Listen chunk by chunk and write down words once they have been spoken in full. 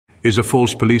Is a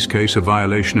false police case a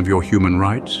violation of your human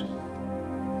rights?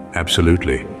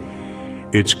 Absolutely.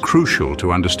 It's crucial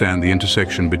to understand the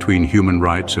intersection between human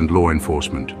rights and law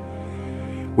enforcement,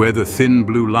 where the thin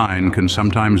blue line can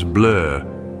sometimes blur.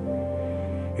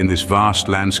 In this vast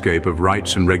landscape of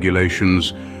rights and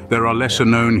regulations, there are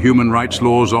lesser-known human rights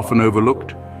laws often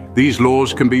overlooked. These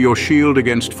laws can be your shield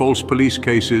against false police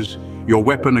cases, your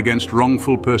weapon against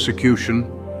wrongful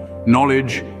persecution.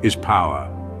 Knowledge is power,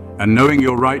 and knowing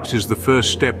your rights is the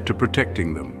first step to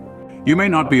protecting them. You may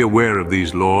not be aware of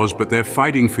these laws, but they're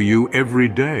fighting for you every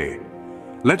day.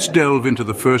 Let's delve into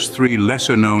the first three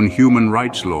lesser-known human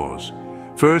rights laws.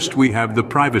 First, we have the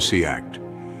Privacy Act.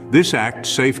 This act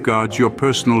safeguards your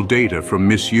personal data from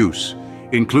misuse,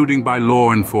 including by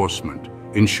law enforcement,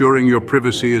 ensuring your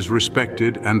privacy is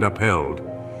respected and upheld.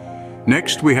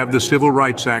 Next, we have the Civil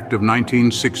Rights Act of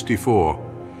 1964.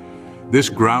 This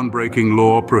groundbreaking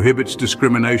law prohibits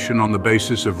discrimination on the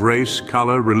basis of race,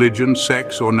 color, religion,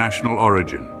 sex, or national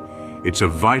origin. It's a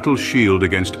vital shield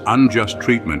against unjust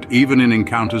treatment, even in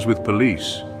encounters with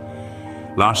police.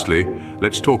 Lastly,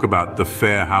 let's talk about the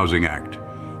Fair Housing Act.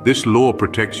 This law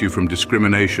protects you from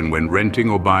discrimination when renting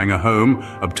or buying a home,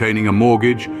 obtaining a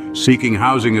mortgage, seeking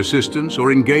housing assistance,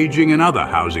 or engaging in other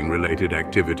housing-related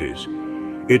activities.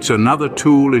 It's another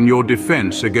tool in your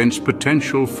defense against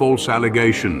potential false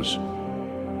allegations.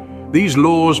 These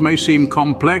laws may seem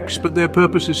complex, but their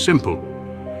purpose is simple: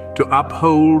 to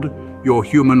uphold your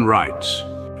human rights.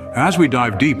 As we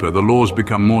dive deeper, the laws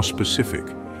become more specific,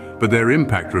 but their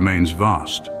impact remains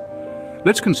vast.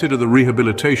 Let's consider the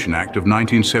Rehabilitation Act of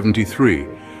 1973,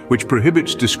 which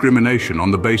prohibits discrimination on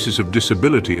the basis of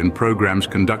disability in programs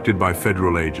conducted by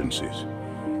federal agencies.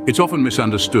 It's often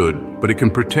misunderstood, but it can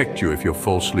protect you if you're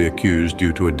falsely accused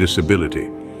due to a disability.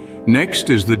 Next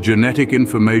is the Genetic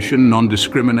Information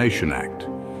Non-Discrimination Act.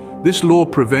 This law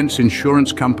prevents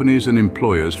insurance companies and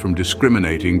employers from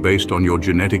discriminating based on your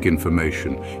genetic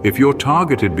information. If you're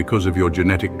targeted because of your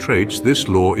genetic traits, this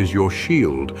law is your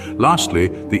shield. Lastly,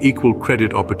 the Equal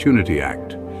Credit Opportunity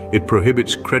Act. It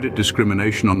prohibits credit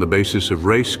discrimination on the basis of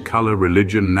race, color,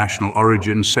 religion, national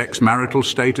origin, sex, marital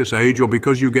status, age, or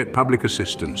because you get public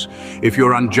assistance. If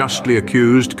you're unjustly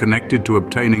accused, connected to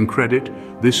obtaining credit,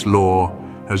 this law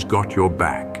has got your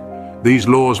back. These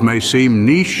laws may seem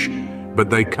niche, but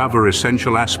they cover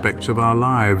essential aspects of our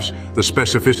lives. The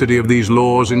specificity of these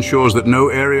laws ensures that no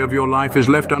area of your life is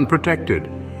left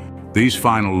unprotected. These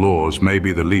final laws may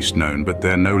be the least known, but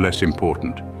they're no less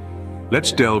important.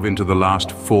 Let's delve into the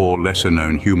last four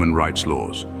lesser-known human rights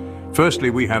laws.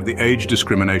 Firstly, we have the Age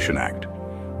Discrimination Act.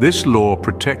 This law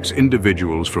protects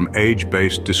individuals from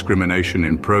age-based discrimination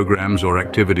in programs or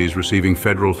activities receiving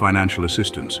federal financial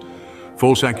assistance.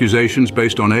 False accusations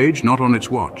based on age, not on its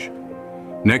watch.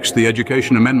 Next, the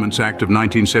Education Amendments Act of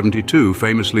 1972,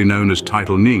 famously known as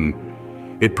Title IX.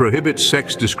 It prohibits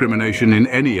sex discrimination in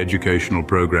any educational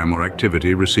program or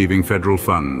activity receiving federal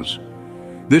funds.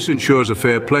 This ensures a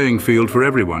fair playing field for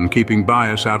everyone, keeping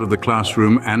bias out of the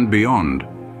classroom and beyond.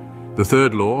 The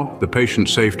third law, the Patient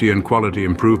Safety and Quality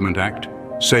Improvement Act,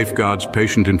 safeguards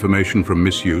patient information from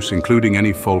misuse, including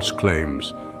any false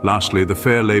claims. Lastly, the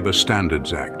Fair Labor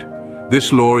Standards Act.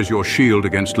 This law is your shield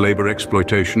against labor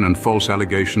exploitation and false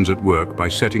allegations at work by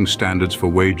setting standards for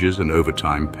wages and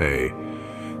overtime pay.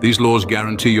 These laws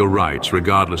guarantee your rights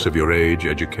regardless of your age,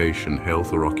 education,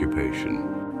 health, or occupation.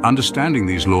 Understanding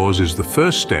these laws is the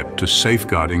first step to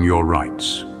safeguarding your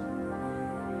rights.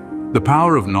 The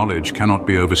power of knowledge cannot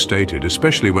be overstated,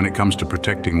 especially when it comes to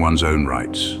protecting one's own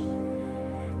rights.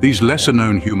 These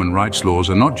lesser-known human rights laws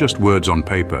are not just words on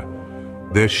paper.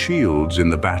 They're shields in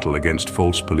the battle against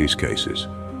false police cases.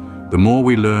 The more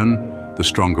we learn, the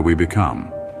stronger we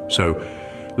become. So,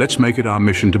 let's make it our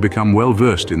mission to become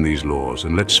well-versed in these laws,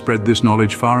 and let's spread this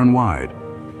knowledge far and wide.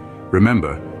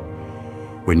 Remember,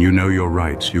 when you know your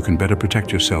rights, you can better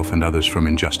protect yourself and others from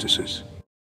injustices.